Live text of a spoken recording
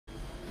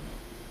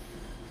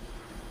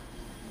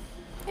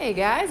Hey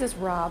guys, it's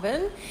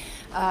Robin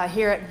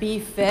here at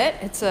B-Fit.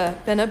 It's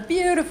been a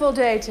beautiful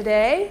day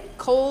today,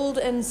 cold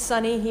and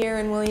sunny here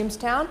in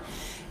Williamstown,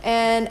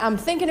 and I'm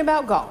thinking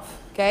about golf,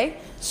 okay?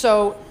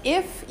 So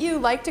if you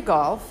like to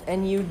golf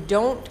and you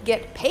don't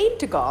get paid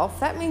to golf,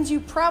 that means you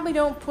probably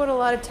don't put a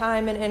lot of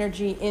time and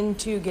energy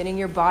into getting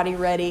your body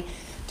ready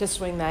to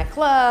swing that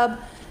club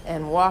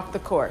and walk the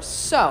course.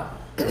 So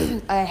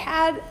I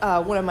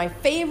had one of my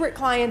favorite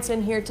clients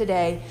in here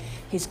today.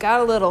 He's got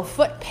a little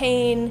foot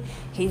pain,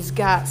 he's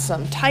got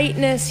some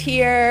tightness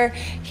here,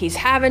 he's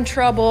having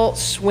trouble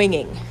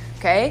swinging,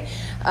 okay,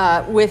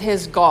 with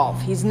his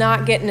golf. He's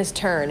not getting his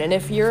turn. And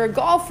if you're a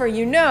golfer,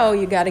 you know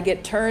you got to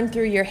get turn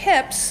through your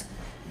hips,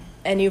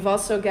 and you've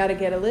also got to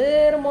get a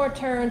little more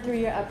turn through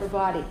your upper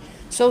body.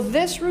 So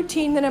this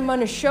routine that I'm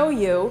going to show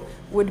you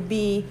would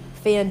be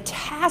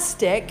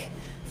fantastic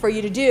for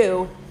you to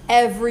do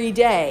every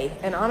day.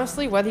 And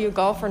honestly, whether you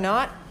golf or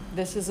not,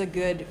 this is a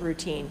good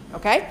routine,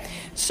 okay?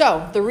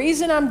 So the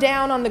reason I'm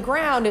down on the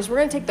ground is we're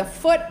gonna take the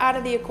foot out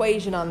of the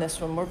equation on this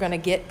one. We're gonna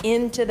get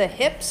into the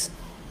hips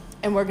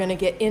and we're gonna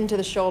get into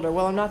the shoulder.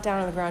 Well, I'm not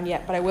down on the ground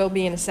yet, but I will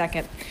be in a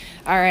second.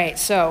 All right,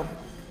 so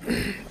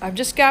I've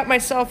just got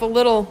myself a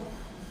little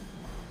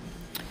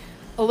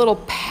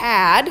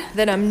pad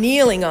that I'm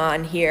kneeling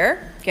on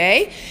here,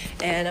 okay?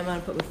 And I'm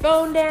gonna put my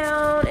phone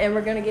down and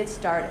we're gonna get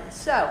started.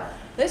 So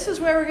this is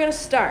where we're gonna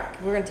start.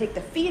 We're gonna take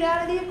the feet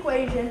out of the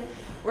equation.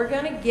 We're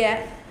gonna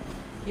get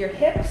your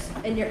hips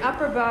and your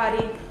upper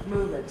body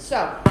moving.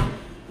 So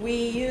we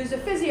use a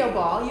physio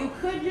ball. You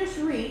could just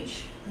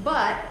reach,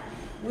 but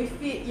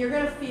you're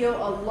gonna feel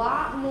a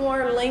lot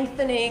more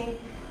lengthening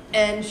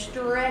and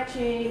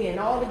stretching and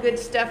all the good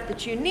stuff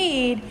that you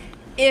need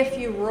if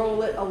you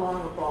roll it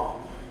along a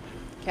ball,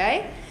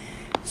 okay?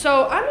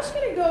 So I'm just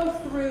gonna go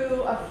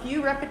through a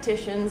few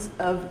repetitions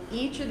of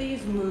each of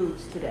these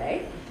moves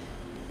today.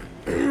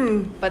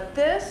 But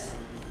this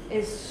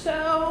is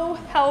so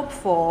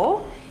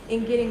helpful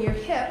in getting your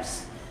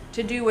hips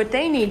to do what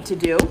they need to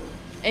do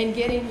and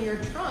getting your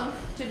trunk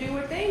to do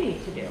what they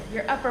need to do,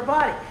 your upper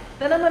body.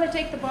 Then I'm gonna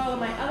take the ball in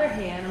my other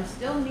hand. I'm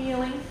still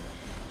kneeling.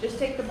 Just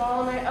take the ball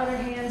in my other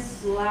hand,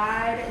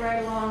 slide it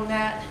right along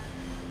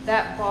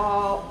that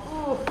ball.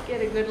 Ooh, get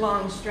a good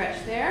long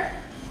stretch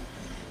there.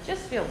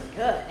 Just feels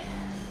good.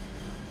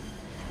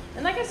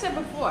 And like I said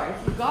before,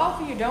 if you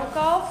golf or you don't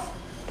golf,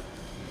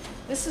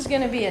 this is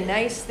gonna be a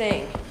nice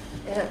thing.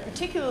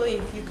 Particularly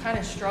if you kind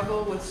of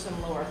struggle with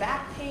some lower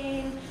back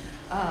pain,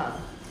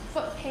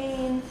 foot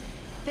pain,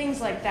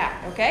 things like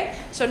that, okay?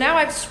 So now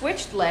I've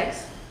switched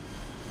legs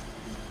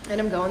and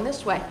I'm going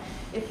this way.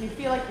 If you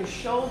feel like your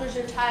shoulders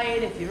are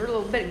tight, if you're a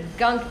little bit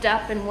gunked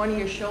up in one of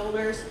your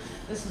shoulders,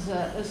 this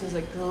is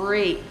a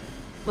great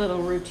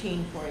little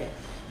routine for you.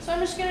 So I'm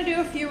just gonna do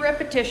a few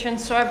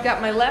repetitions. So I've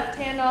got my left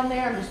hand on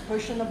there, I'm just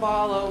pushing the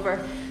ball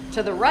over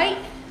to the right.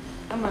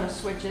 I'm gonna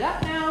switch it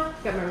up now,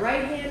 got my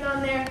right hand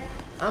on there.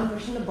 I'm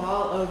pushing the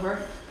ball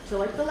over to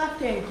like the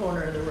left-hand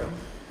corner of the room.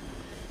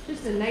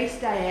 Just a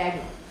nice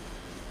diagonal.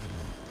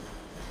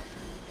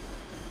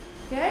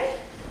 Okay?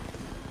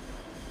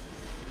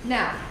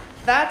 Now,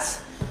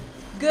 that's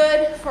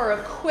good for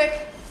a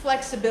quick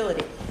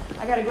flexibility.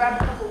 I gotta grab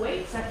a couple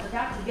weights, I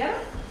forgot to get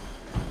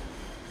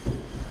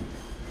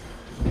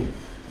them.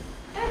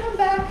 And I'm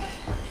back.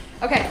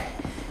 Okay,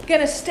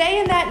 gonna stay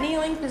in that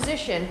kneeling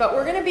position, but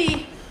we're gonna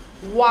be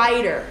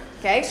wider,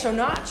 okay? So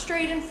not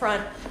straight in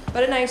front,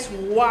 but a nice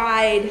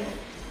wide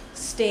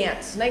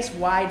stance, nice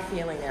wide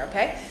feeling there,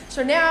 okay?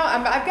 So now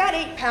I've got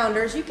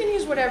 8-pounders. You can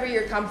use whatever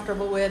you're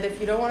comfortable with. If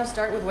you don't want to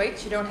start with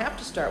weights, you don't have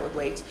to start with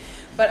weights.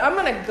 But I'm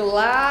gonna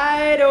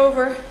glide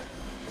over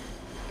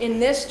in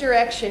this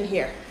direction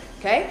here,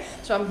 okay?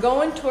 So I'm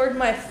going toward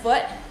my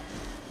foot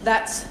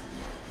that's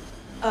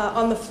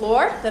on the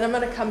floor. Then I'm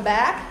gonna come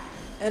back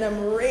and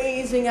I'm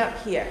raising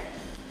up here.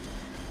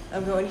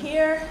 I'm going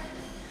here,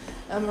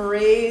 I'm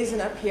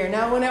raising up here.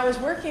 Now when I was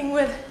working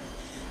with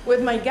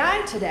my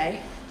guy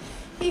today,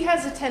 he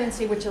has a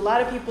tendency, which a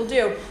lot of people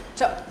do,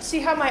 to see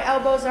how my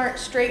elbows aren't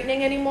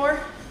straightening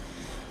anymore,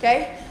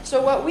 okay? So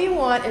what we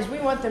want is we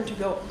want them to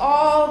go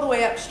all the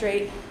way up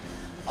straight,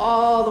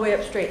 all the way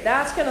up straight.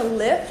 That's gonna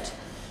lift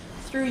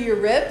through your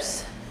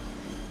ribs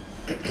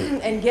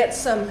and get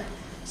some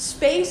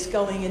space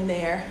going in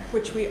there,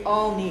 which we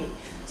all need.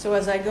 So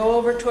as I go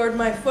over toward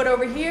my foot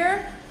over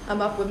here, I'm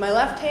up with my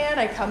left hand,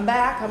 I come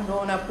back, I'm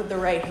going up with the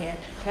right hand,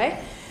 okay?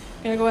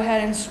 I'm gonna go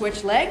ahead and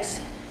switch legs.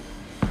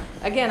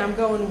 Again, I'm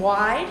going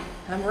wide,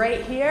 I'm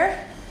right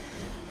here.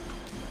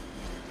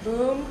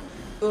 Boom,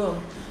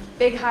 boom.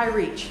 Big high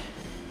reach.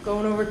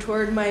 Going over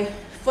toward my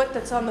foot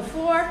that's on the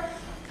floor,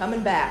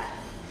 coming back.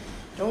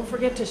 Don't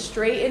forget to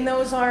straighten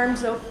those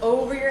arms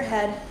over your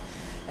head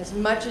as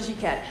much as you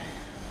can.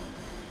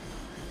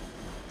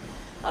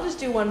 I'll just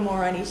do one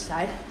more on each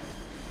side.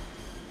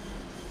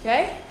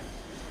 Okay?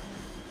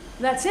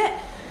 That's it,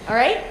 all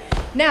right?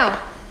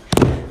 Now,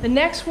 the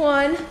next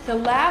one, the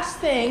last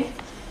thing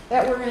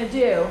that we're gonna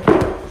do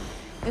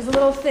is a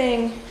little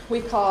thing we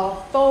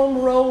call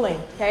foam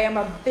rolling, okay? I'm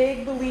a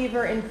big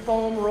believer in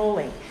foam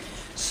rolling.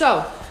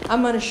 So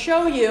I'm going to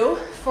show you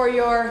for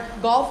your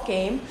golf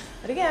game.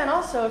 But again,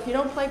 also, if you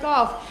don't play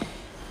golf,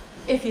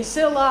 if you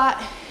sit a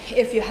lot,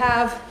 if you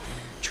have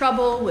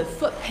trouble with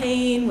foot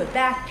pain, with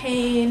back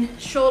pain,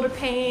 shoulder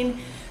pain,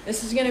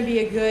 this is going to be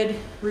a good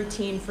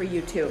routine for you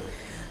too.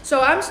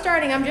 So I'm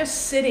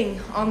just sitting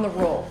on the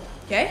roll,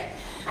 okay?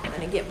 I'm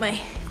going to get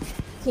my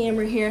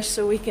camera here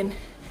so we can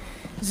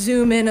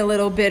zoom in a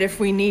little bit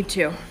if we need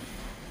to.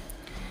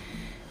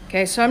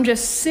 Okay, so I'm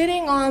just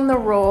sitting on the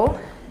roll,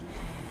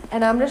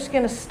 and I'm just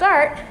going to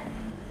start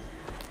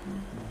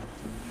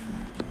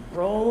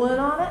rolling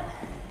on it,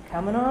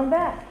 coming on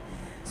back.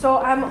 So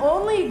I'm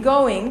only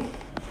going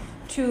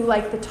to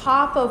like the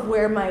top of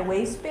where my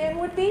waistband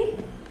would be.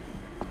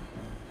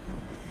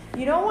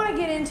 You don't want to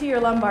get into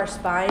your lumbar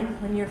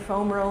spine when you're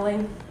foam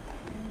rolling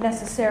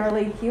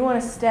necessarily. You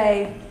want to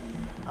stay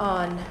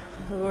on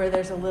where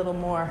there's a little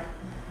more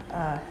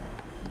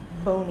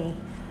bony,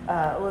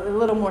 a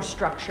little more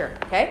structure,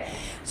 okay?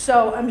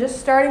 So I'm just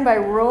starting by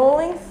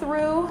rolling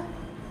through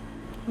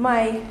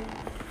my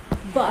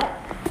butt.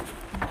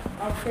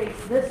 I'll face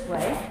this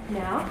way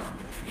now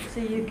so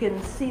you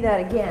can see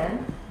that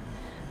again.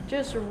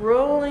 Just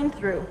rolling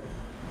through.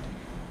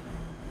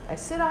 I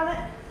sit on it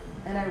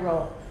and I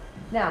roll.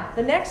 Now,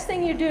 the next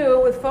thing you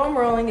do with foam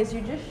rolling is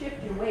you just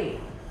shift your weight.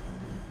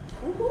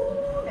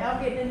 Woo-hoo, now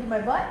I'm getting into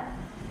my butt.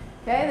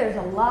 Okay, there's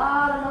a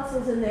lot of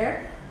muscles in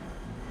there.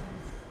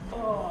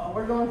 Oh,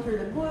 we're going through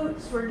the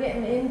glutes. We're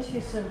getting into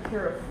some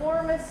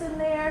piriformis in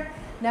there.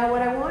 Now,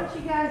 what I want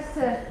you guys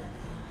to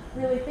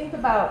really think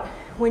about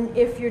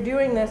if you're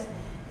doing this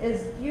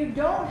is you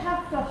don't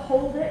have to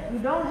hold it. You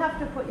don't have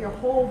to put your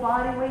whole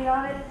body weight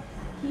on it.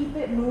 Keep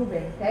it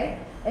moving, okay?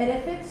 And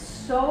if it's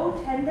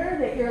so tender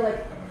that you're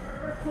like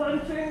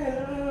clenching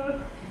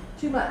and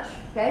too much,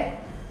 okay?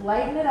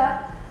 Lighten it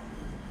up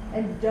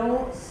and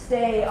don't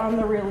stay on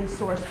the really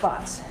sore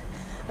spots.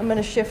 I'm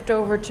gonna shift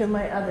over to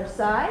my other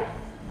side.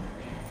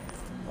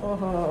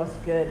 Oh,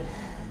 it's good.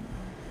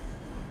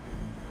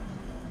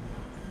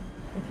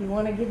 If you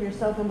want to give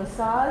yourself a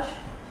massage,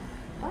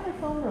 buy a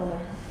foam roller.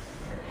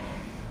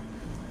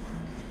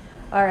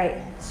 All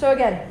right, so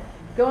again,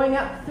 going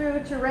up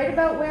through to right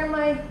about where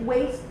my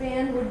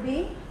waistband would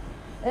be,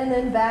 and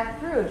then back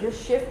through,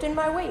 just shifting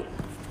my weight.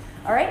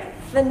 All right,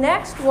 the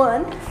next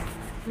one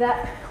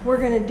that we're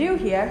gonna do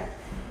here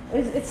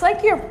is it's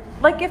like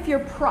if you're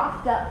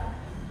propped up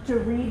to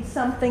read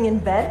something in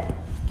bed,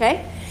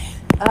 okay?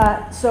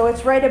 So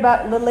it's right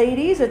about the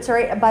ladies, it's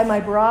right by my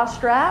bra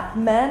strap.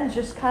 Men,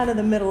 just kind of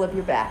the middle of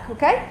your back,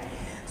 okay?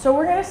 So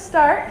we're gonna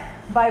start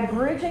by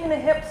bridging the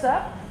hips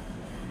up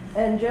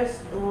and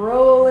just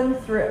rolling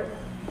through.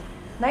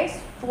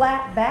 Nice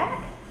flat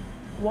back,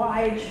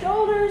 wide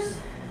shoulders,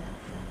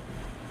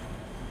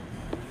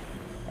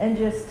 and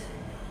just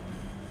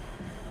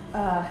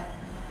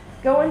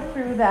going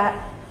through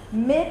that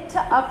mid to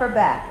upper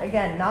back.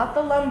 Again, not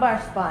the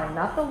lumbar spine,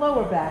 not the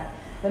lower back,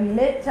 the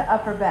mid to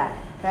upper back,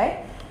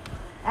 okay?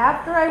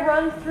 After I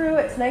run through,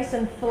 it's nice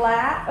and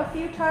flat a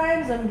few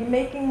times. I'm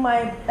making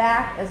my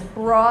back as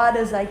broad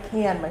as I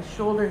can, my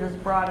shoulders as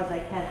broad as I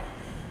can.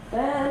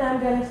 Then I'm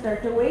going to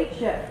start to weight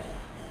shift.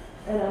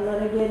 And I'm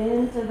going to get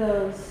into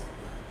those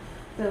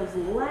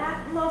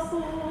lat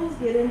muscles,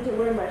 get into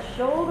where my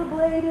shoulder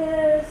blade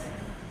is.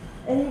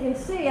 And you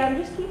can see I'm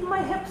just keeping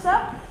my hips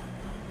up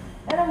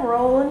and I'm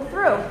rolling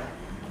through.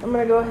 I'm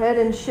going to go ahead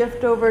and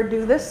shift over,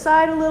 do this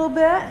side a little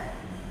bit.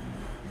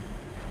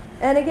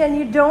 And again,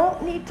 you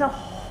don't need to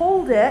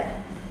hold it.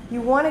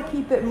 You want to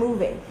keep it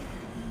moving.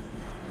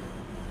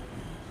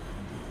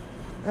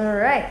 All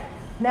right.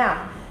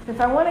 Now, if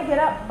I want to get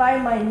up by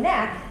my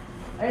neck,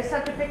 I just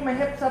have to pick my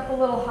hips up a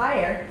little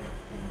higher.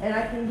 And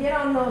I can get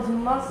on those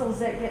muscles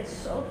that get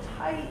so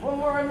tight when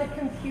we're on the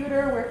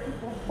computer where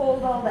people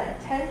hold all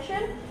that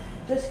tension.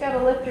 Just got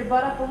to lift your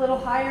butt up a little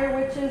higher,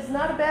 which is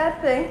not a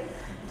bad thing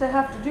to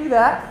have to do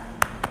that.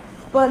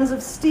 Buns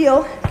of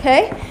steel,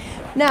 okay?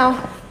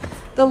 Now,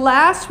 the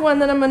last one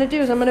that I'm going to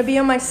do is I'm going to be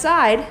on my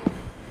side.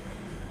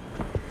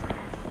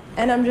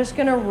 And I'm just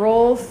going to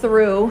roll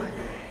through,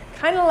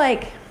 kind of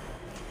like,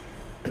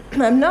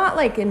 I'm not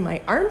like in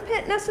my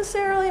armpit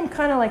necessarily, I'm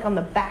kind of like on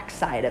the back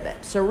side of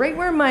it. So right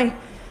where my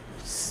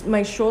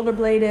shoulder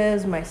blade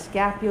is, my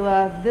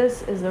scapula,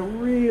 this is a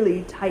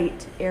really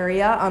tight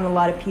area on a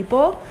lot of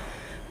people,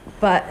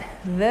 but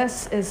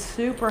this is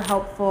super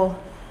helpful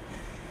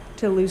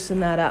to loosen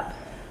that up.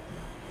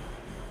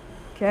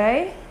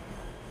 Okay?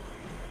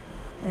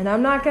 And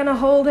I'm not gonna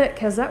hold it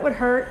because that would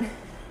hurt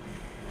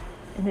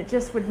and it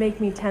just would make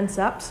me tense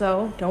up,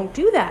 so don't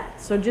do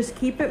that. So just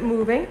keep it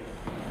moving.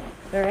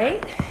 All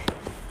right,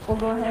 we'll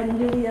go ahead and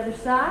do the other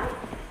side.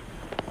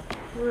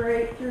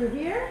 Right through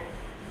here.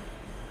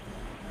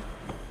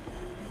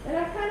 And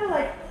I'm kind of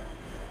like,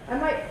 I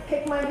might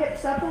pick my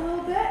hips up a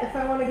little bit if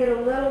I want to get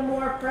a little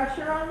more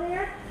pressure on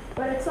there,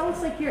 but it's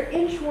almost like you're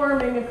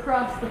inchworming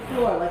across the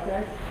floor like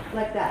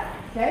that,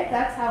 okay?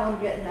 That's how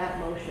I'm getting that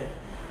motion.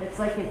 It's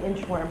like an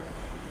inchworm.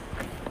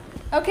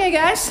 Okay,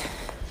 guys,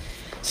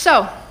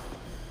 so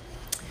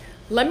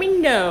Let me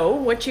know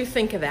what you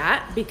think of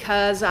that,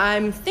 because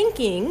I'm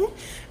thinking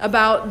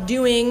about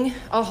doing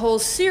a whole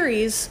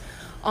series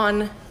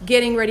on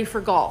getting ready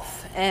for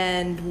golf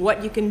and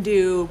what you can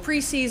do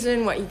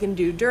preseason, what you can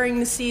do during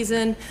the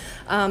season.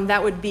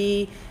 That would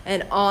be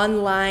an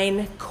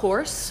online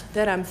course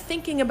that I'm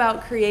thinking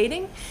about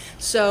creating.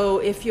 So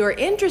if you're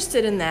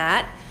interested in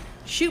that,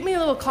 shoot me a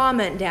little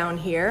comment down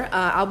here.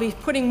 I'll be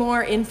putting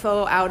more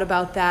info out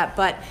about that,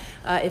 but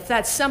if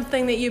that's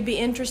something that you'd be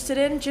interested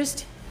in,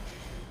 just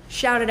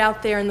shout it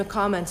out there in the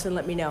comments and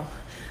let me know.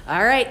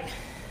 All right,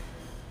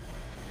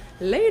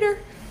 later.